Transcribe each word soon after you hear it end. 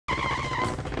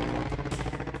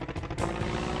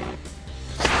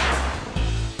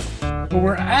But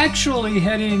we're actually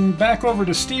heading back over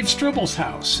to Steve Strebal's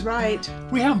house. Right.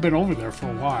 We haven't been over there for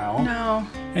a while. No.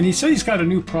 And he said he's got a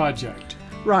new project.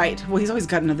 Right. Well, he's always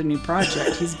got another new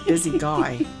project. He's a busy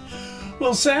guy.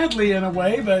 Well, sadly in a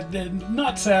way, but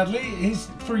not sadly.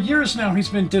 For years now, he's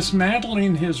been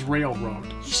dismantling his railroad.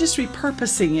 He's just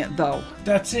repurposing it, though.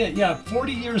 That's it, yeah.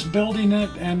 40 years building it,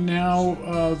 and now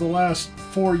the last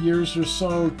 4 years or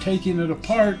so taking it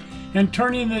apart and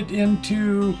turning it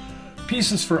into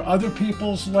pieces for other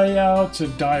people's layouts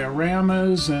and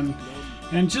dioramas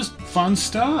and just fun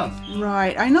stuff.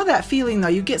 Right. I know that feeling, though.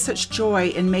 You get such joy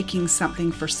in making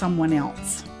something for someone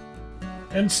else.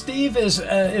 And Steve is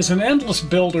an endless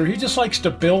builder. He just likes to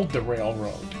build the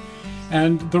railroad.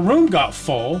 And the room got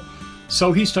full,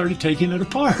 so he started taking it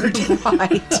apart.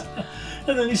 Right.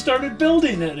 And then he started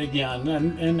building it again,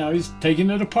 and now he's taking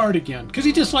it apart again, because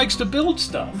he just likes to build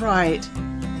stuff. Right.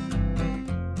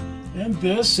 And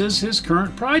this is his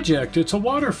current project. It's a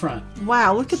waterfront.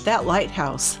 Wow, look at that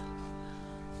lighthouse.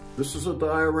 This is a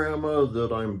diorama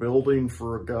that I'm building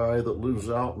for a guy that lives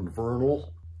out in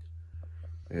Vernal.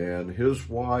 And his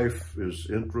wife is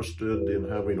interested in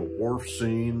having a wharf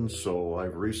scene, so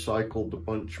I've recycled a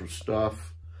bunch of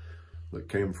stuff that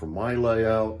came from my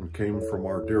layout and came from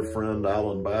our dear friend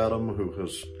Alan Badham, who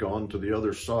has gone to the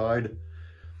other side.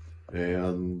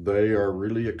 And they are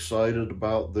really excited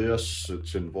about this.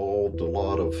 It's involved a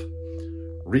lot of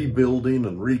rebuilding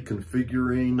and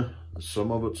reconfiguring.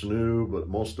 Some of it's new, but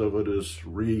most of it is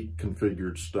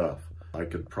reconfigured stuff. I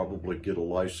could probably get a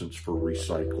license for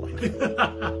recycling.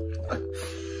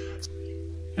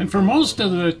 And for most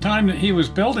of the time that he was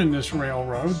building this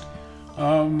railroad,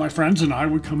 my friends and I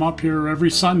would come up here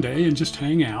every Sunday and just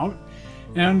hang out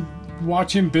and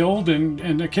watch him build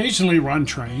and occasionally run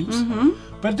trains. Mm-hmm.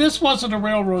 But this wasn't a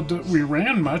railroad that we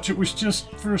ran much. It was just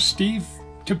for Steve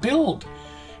to build.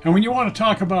 And when you want to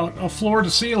talk about a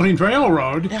floor-to-ceiling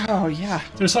railroad, oh yeah,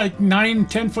 there's like 9,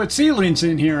 10-foot ceilings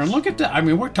in here. And look at that. I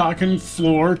mean, we're talking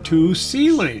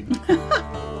floor-to-ceiling.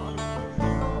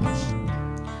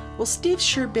 Well, Steve's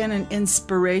sure been an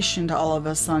inspiration to all of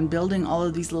us on building all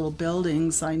of these little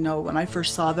buildings. I know when I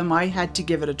first saw them, I had to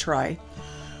give it a try.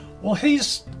 Well,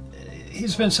 he's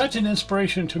been such an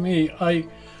inspiration to me.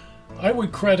 I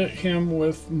would credit him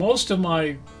with most of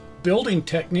my building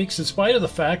techniques, in spite of the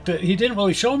fact that he didn't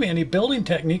really show me any building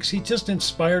techniques. He just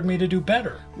inspired me to do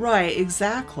better. Right,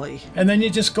 exactly. And then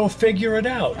you just go figure it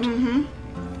out. Mm-hmm.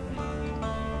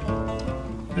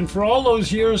 And for all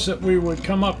those years that we would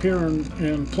come up here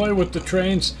and play with the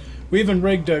trains, we even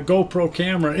rigged a GoPro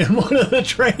camera in one of the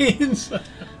trains.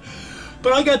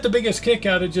 But I got the biggest kick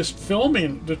out of just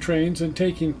filming the trains and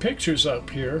taking pictures up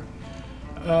here.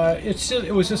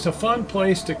 It was just a fun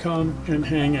place to come and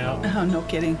hang out. Oh, no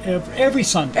kidding. Every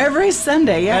Sunday. Every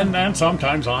Sunday, yeah. And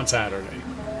sometimes on Saturday.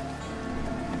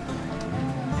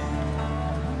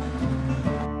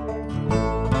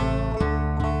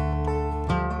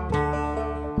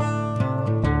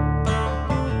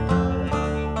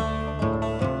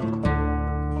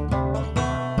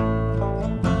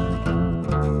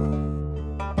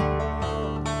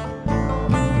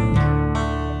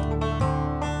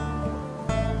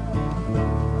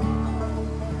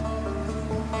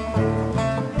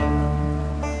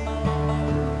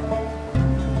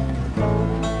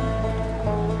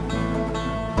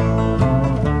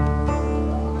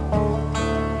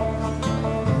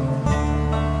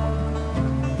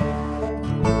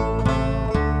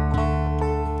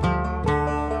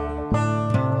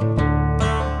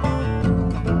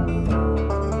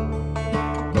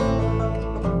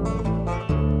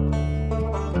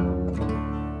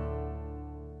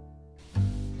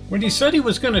 When he said he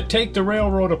was going to take the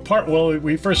railroad apart, well,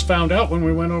 we first found out when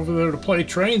we went over there to play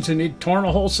trains, and he'd torn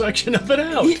a whole section of it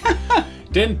out. Yeah.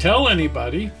 Didn't tell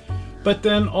anybody. But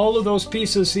then all of those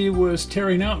pieces he was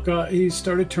tearing out, he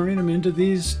started turning them into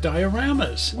these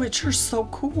dioramas. Which are so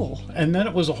cool. And then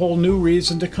it was a whole new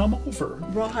reason to come over.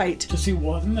 Right. To see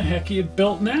what in the heck he had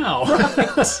built now.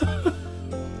 Right.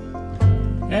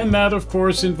 And that, of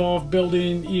course, involved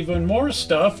building even more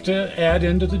stuff to add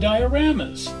into the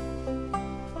dioramas.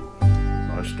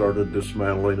 I started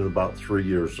dismantling it about 3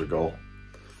 years ago.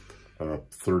 A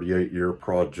 38-year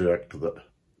project that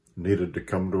needed to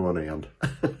come to an end.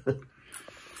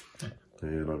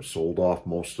 And I've sold off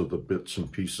most of the bits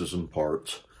and pieces and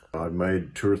parts. I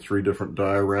made 2 or 3 different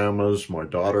dioramas. My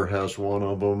daughter has one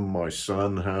of them. My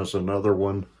son has another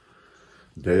one.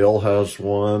 Dale has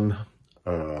one.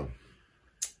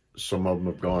 Some of them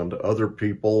have gone to other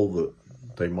people that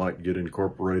they might get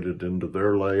incorporated into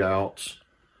their layouts.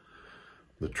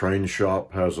 The train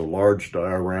shop has a large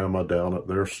diorama down at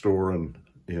their store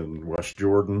in West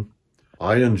Jordan.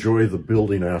 I enjoy the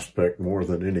building aspect more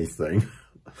than anything.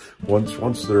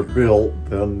 Once they're built,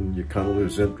 then you kind of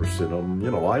lose interest in them.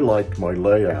 You know, I liked my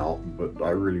layout, but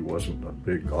I really wasn't a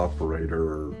big operator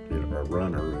or, you know, a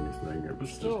runner or anything. It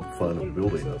was just fun of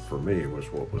building it for me was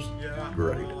what was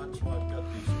great.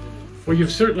 Well,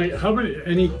 you've certainly,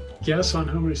 any guess on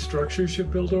how many structures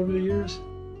you've built over the years?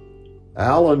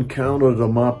 Alan counted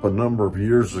them up a number of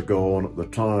years ago, and at the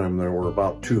time there were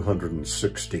about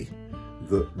 260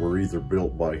 that were either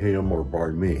built by him or by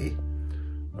me.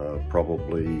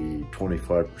 Probably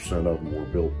 25% of them were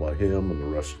built by him and the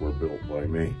rest were built by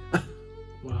me.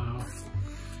 Wow.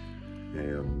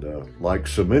 And like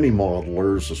so many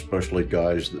modelers, especially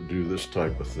guys that do this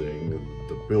type of thing,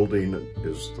 the building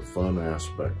is the fun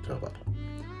aspect of it.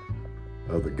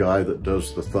 The guy that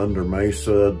does the Thunder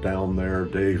Mesa down there,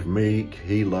 Dave Meek,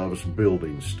 he loves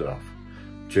building stuff.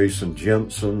 Jason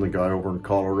Jensen, the guy over in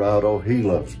Colorado, he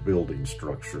loves building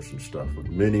structures and stuff, and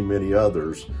many, many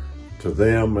others. To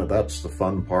them, that's the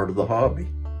fun part of the hobby.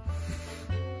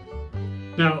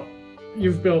 Now,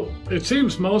 you've built, it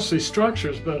seems mostly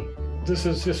structures, but this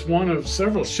is just one of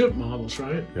several ship models,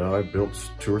 right? Yeah, I built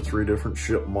 2 or 3 different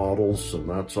ship models, and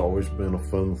that's always been a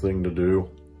fun thing to do.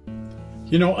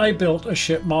 You know, I built a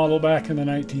ship model back in the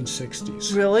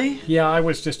 1960s. Really? Yeah, I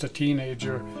was just a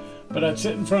teenager, but I'd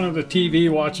sit in front of the TV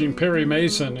watching Perry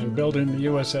Mason and building the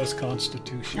USS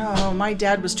Constitution. Oh, my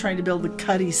dad was trying to build the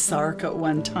Cuddy Sark at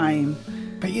one time.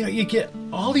 But you know, you get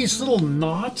all these little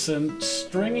knots and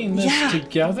stringing this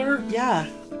together. Yeah.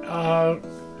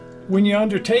 When you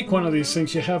undertake one of these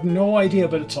things, you have no idea,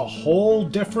 but it's a whole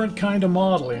different kind of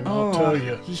modeling, I'll tell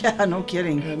you. Yeah, no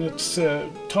kidding. And it's,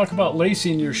 talk about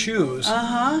lacing your shoes.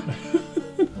 Uh-huh.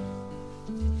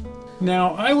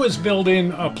 Now, I was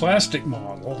building a plastic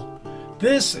model.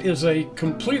 This is a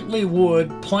completely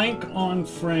wood plank on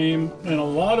frame, and a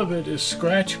lot of it is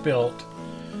scratch built.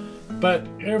 But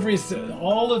everything,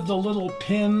 all of the little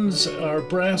pins are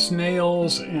brass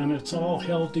nails, and it's all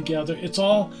held together. It's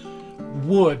all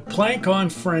wood, plank on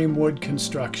frame wood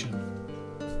construction.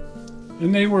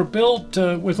 And they were built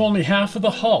with only half of the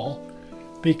hull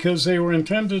because they were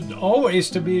intended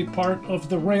always to be part of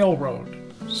the railroad.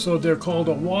 So they're called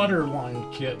a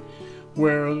waterline kit,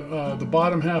 where the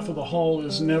bottom half of the hull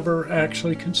is never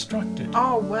actually constructed.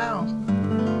 Oh, wow.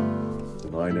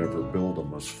 And I never build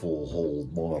them as full hull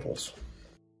models.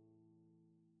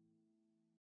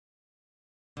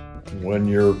 When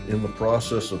you're in the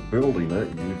process of building it,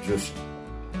 you just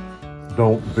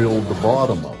don't build the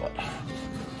bottom of it.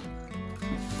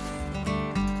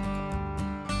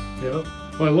 Yeah,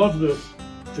 well, I love the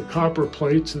copper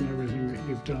plates and everything that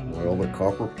you've done. Well, the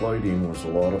copper plating was a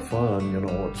lot of fun. You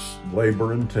know, it's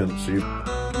labor intensive.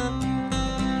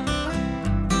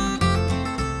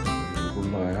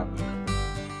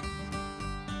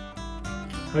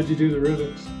 How'd you do the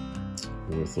rivets?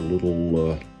 With a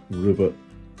little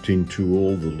riveting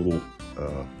tool, the little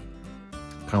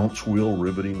pounce wheel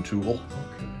riveting tool.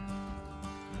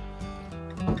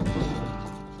 Okay.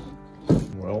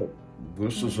 Well,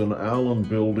 this is an Allen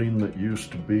building that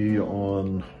used to be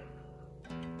on,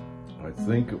 I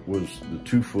think it was the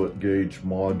 2-foot gauge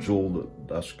module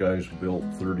that us guys built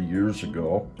 30 years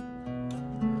ago.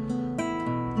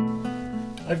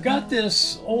 I've got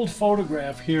this old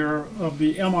photograph here of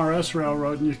the MRS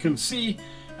Railroad, and you can see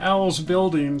Al's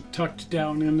building tucked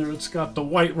down in there. It's got the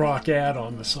White Rock ad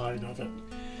on the side of it.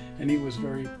 And he was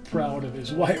very proud of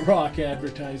his White Rock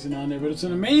advertising on there. But it's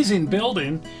an amazing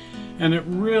building, and it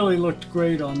really looked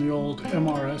great on the old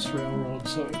MRS Railroad.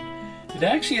 So it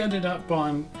actually ended up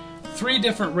on 3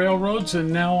 different railroads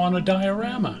and now on a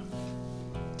diorama.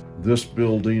 This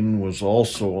building was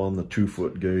also on the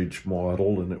 2-foot gauge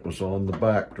model, and it was on the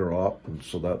backdrop, and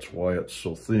so that's why it's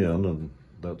so thin, and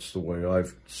that's the way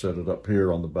I've set it up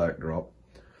here on the backdrop.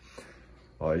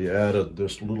 I added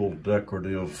this little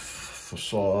decorative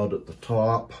facade at the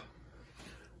top,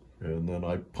 and then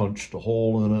I punched a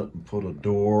hole in it and put a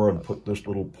door and put this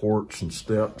little porch and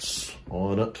steps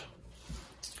on it.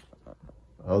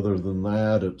 Other than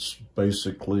that, it's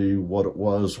basically what it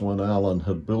was when Allen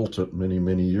had built it many,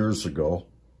 many years ago.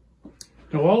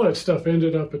 Now, all that stuff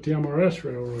ended up at the MRS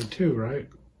Railroad too, right?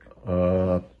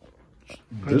 I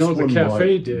know the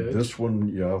cafe did. This one,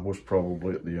 yeah, was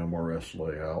probably at the MRS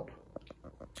layout.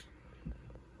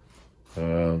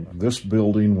 This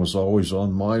building was always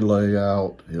on my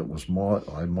layout. It was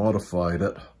I modified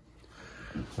it.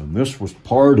 And this was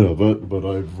part of it, but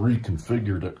I've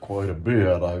reconfigured it quite a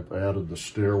bit. I've added the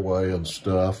stairway and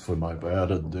stuff, and I've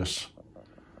added this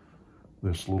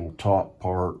little top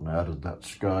part and added that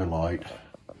skylight.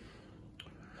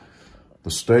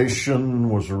 The station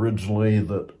was originally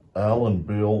that Allen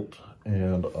built,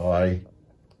 and I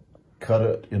cut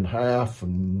it in half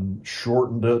and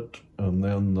shortened it, and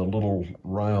then the little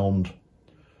round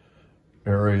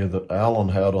area that Alan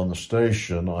had on the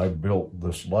station, I built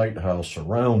this lighthouse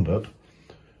around it,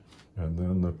 and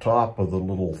then the top of the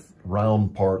little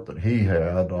round part that he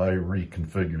had, I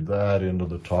reconfigured that into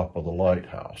the top of the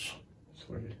lighthouse.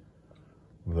 Sweet.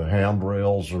 The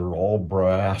handrails are all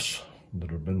brass that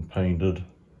have been painted.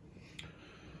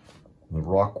 The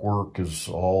rock work is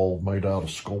all made out of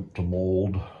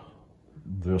sculpt-to-mold.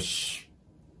 This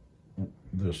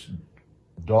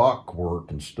dock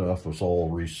work and stuff is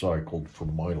all recycled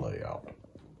from my layout.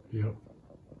 Yep.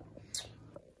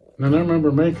 And I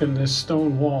remember making this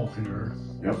stone wall here.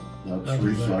 Yep, that's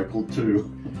recycled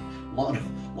too. A lot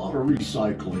of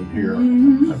recycling here.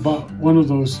 I bought one of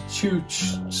those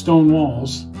huge stone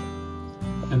walls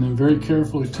and then very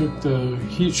carefully took the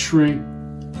heat shrink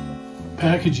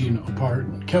packaging apart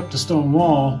and kept the stone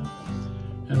wall,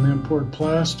 and then poured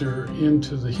plaster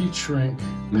into the heat shrink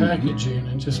packaging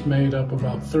and just made up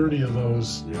about 30 of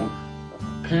those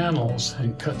panels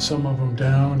and cut some of them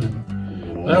down,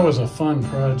 and that was a fun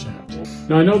project.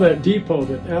 Now I know that depot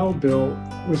that Al built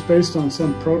was based on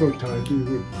some prototype. You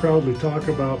would proudly talk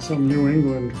about some New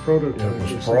England prototype.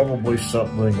 It was probably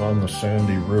something on the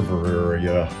Sandy River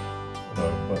area,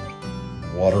 but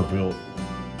Waterville,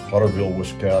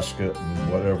 Wiscasset,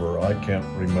 and whatever. I can't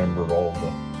remember all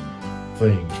the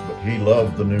things, but he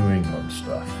loved the New England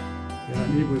stuff. Yeah,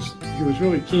 he was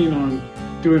really keen on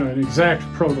doing an exact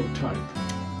prototype.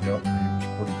 Yep, he was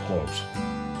pretty close.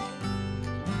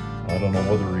 I don't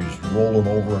know whether he's rolling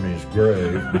over in his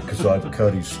grave because I've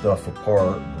cut his stuff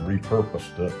apart and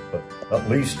repurposed it, but at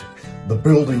least the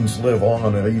buildings live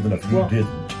on even if he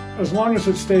didn't. As long as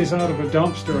it stays out of a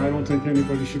dumpster, I don't think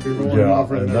anybody should be rolling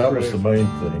over in their grave. Yeah, and that was the main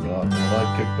thing. When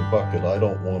I kicked the bucket, I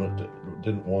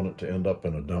didn't want it to end up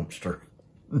in a dumpster.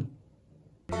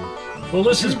 Well,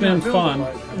 this has been fun.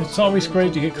 It's always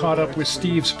great to get caught up with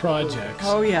Steve's projects.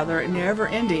 Oh yeah, they're never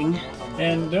ending.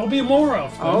 And there'll be more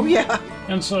of them. Oh yeah.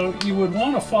 And so you would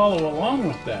want to follow along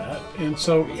with that. And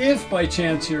so if by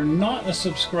chance you're not a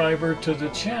subscriber to the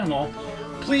channel,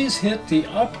 please hit the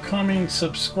upcoming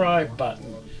subscribe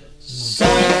button.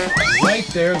 Right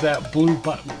there, that blue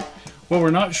button. Well, we're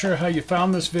not sure how you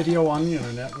found this video on the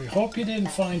internet. We hope you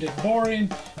didn't find it boring,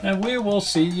 and we will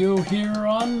see you here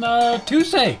on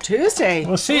Tuesday.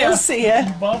 We'll see ya. We'll see ya.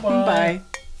 Bye-bye. Bye-bye. Bye.